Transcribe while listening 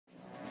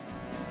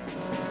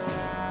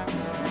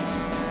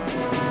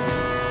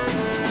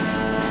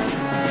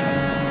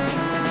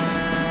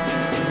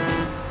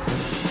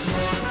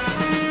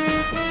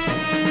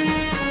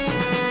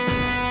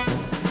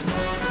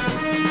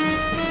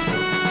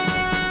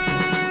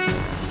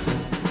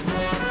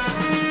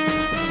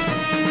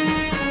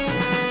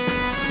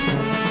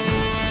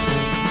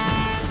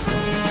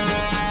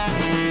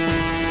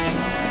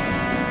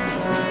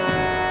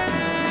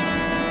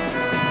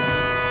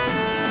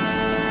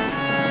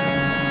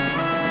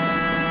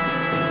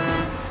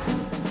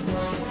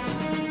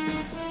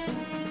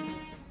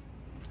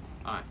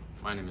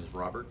My name is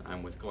Robert.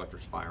 I'm with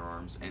Collectors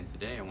Firearms, and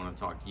today I want to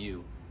talk to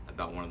you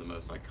about one of the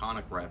most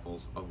iconic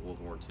rifles of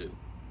World War II,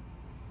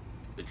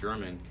 the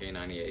German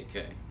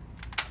K98K.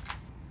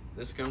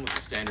 This gun was a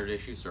standard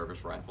issue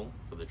service rifle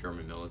for the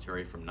German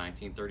military from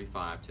 1935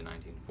 to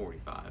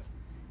 1945,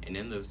 and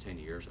in those 10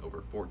 years,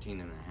 over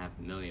 14.5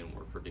 million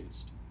were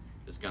produced.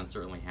 This gun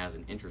certainly has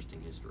an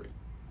interesting history.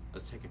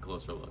 Let's take a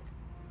closer look.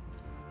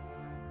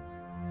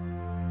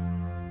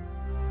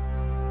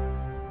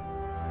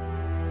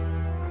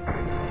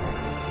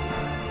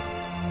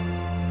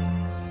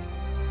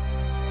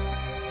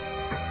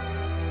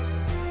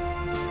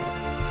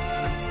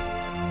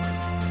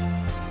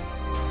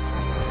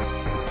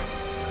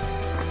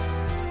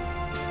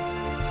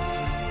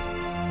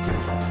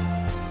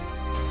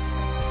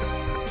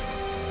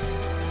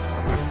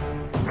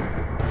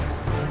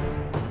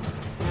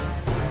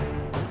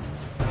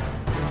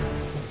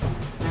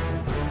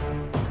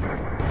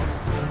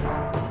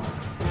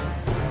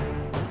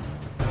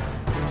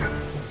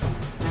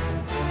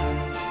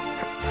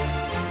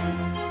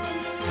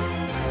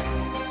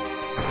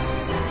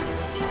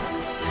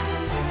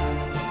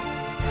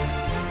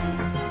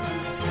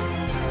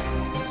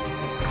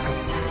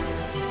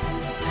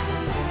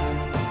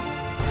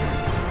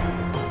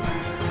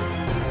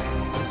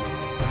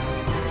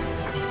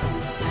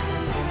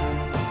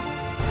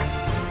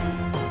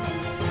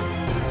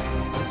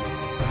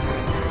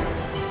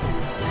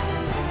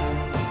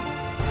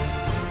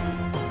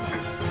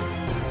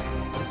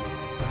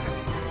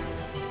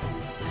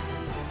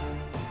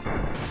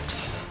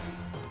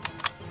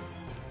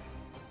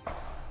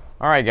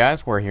 Alright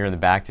guys, we're here in the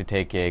back to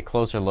take a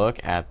closer look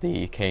at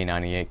the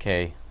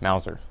K98K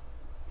Mauser.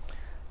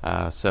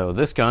 So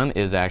this gun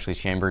is actually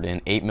chambered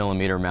in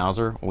 8mm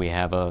Mauser. We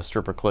have a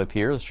stripper clip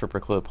here. The stripper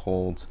clip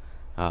holds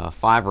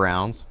 5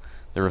 rounds.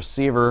 The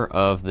receiver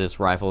of this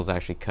rifle is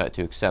actually cut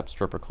to accept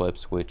stripper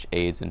clips, which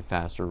aids in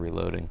faster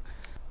reloading.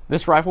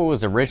 This rifle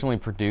was originally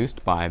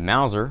produced by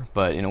Mauser,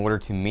 but in order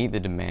to meet the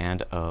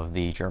demand of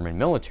the German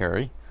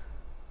military,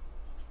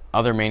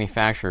 other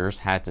manufacturers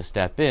had to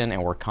step in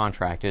and were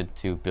contracted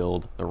to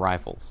build the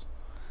rifles.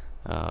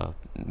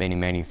 Many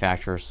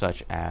manufacturers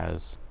such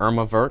as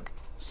Irma-Werk,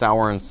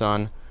 Sauer &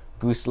 Son,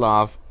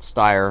 Guslav,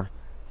 Steyr,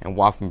 and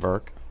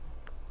Waffenwerk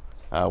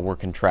were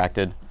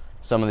contracted.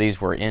 Some of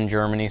these were in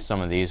Germany,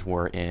 some of these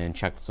were in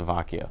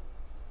Czechoslovakia.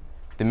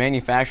 The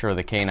manufacturer of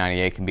the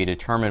K98 can be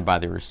determined by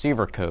the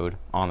receiver code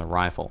on the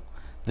rifle.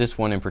 This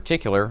one in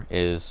particular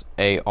is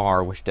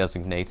AR, which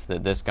designates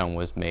that this gun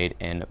was made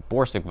in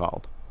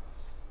Borsigwald,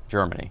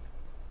 Germany.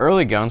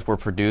 Early guns were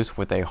produced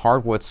with a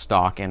hardwood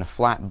stock and a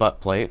flat butt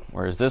plate,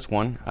 whereas this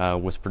one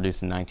was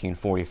produced in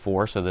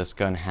 1944, so this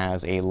gun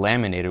has a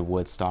laminated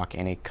wood stock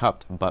and a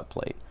cupped butt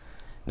plate.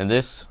 Now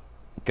this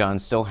gun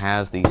still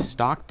has the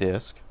stock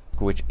disc,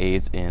 which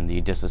aids in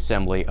the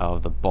disassembly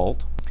of the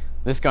bolt.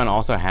 This gun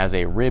also has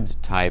a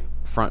ribbed type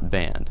front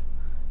band.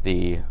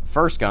 The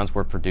first guns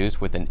were produced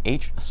with an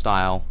H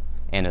style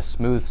and a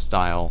smooth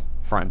style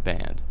front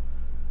band.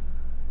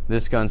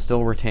 This gun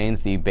still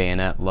retains the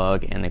bayonet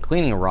lug and the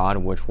cleaning rod,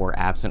 which were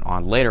absent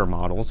on later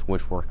models,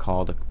 which were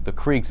called the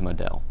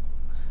Kriegsmodell.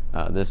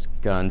 This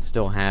gun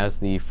still has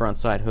the front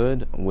side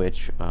hood,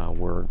 which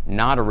were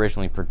not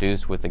originally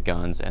produced with the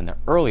guns and the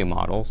early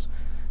models,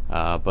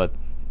 but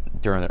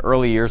during the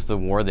early years of the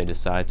war they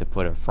decided to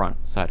put a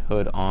front side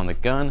hood on the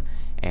gun,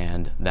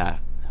 and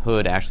that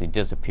hood actually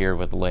disappeared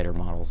with the later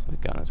models of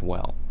the gun as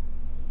well.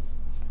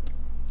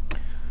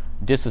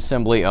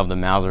 Disassembly of the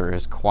Mauser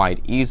is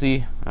quite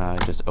easy.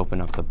 Just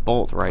open up the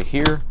bolt right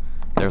here.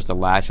 There's the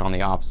latch on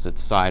the opposite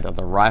side of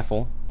the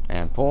rifle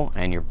and pull,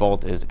 and your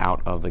bolt is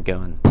out of the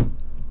gun.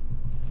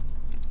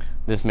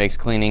 This makes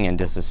cleaning and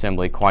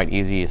disassembly quite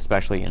easy,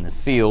 especially in the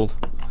field,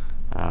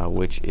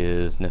 which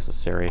is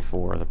necessary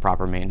for the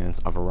proper maintenance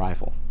of a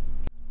rifle.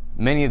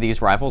 Many of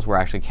these rifles were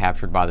actually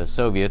captured by the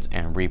Soviets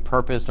and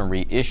repurposed and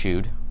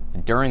reissued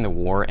during the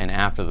war and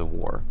after the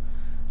war.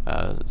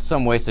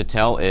 Some ways to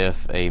tell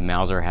if a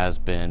Mauser has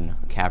been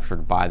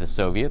captured by the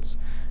Soviets.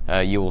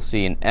 You will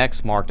see an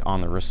X marked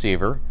on the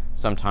receiver.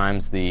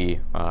 Sometimes the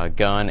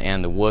gun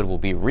and the wood will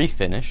be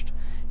refinished,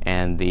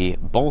 and the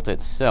bolt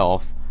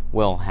itself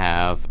will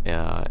have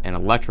an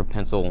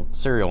electropencil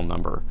serial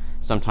number.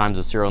 Sometimes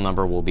the serial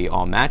number will be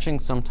all matching,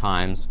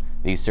 sometimes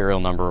the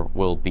serial number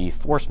will be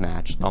force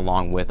matched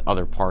along with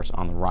other parts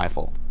on the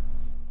rifle.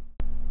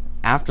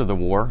 After the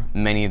war,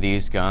 many of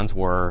these guns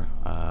were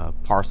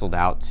parceled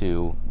out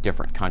to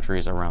different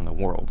countries around the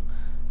world.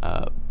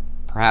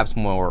 Perhaps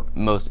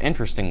most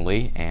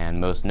interestingly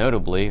and most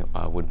notably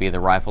would be the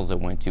rifles that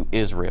went to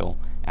Israel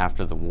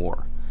after the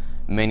war.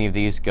 Many of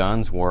these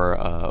guns were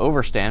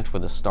overstamped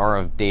with the Star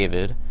of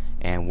David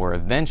and were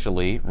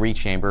eventually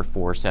rechambered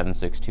for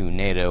 7.62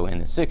 NATO in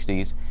the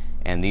 60s,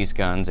 and these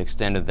guns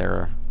extended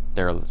their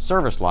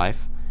service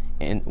life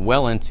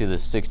well into the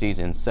 60s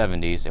and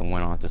 70s and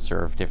went on to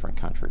serve different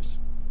countries.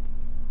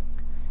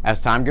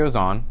 As time goes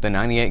on, the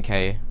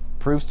 98K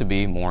proves to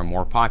be more and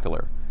more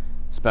popular,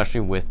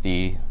 especially with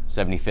the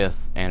 75th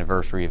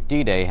anniversary of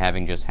D-Day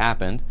having just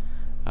happened.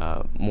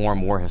 more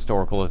and more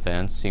historical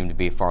events seem to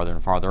be farther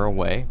and farther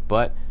away,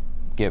 but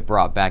get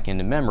brought back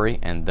into memory,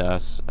 and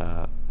thus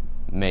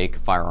make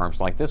firearms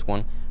like this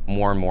one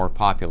more and more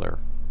popular.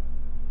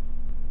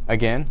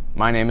 Again,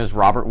 my name is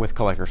Robert with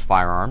Collector's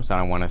Firearms, and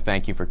I want to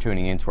thank you for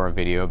tuning into our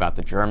video about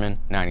the German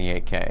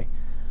 98K.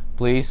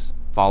 Please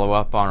follow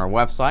up on our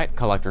website,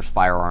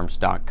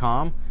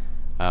 collectorsfirearms.com.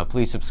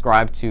 Please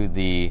subscribe to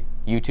the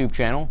YouTube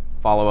channel,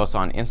 follow us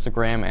on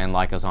Instagram, and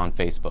like us on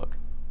Facebook.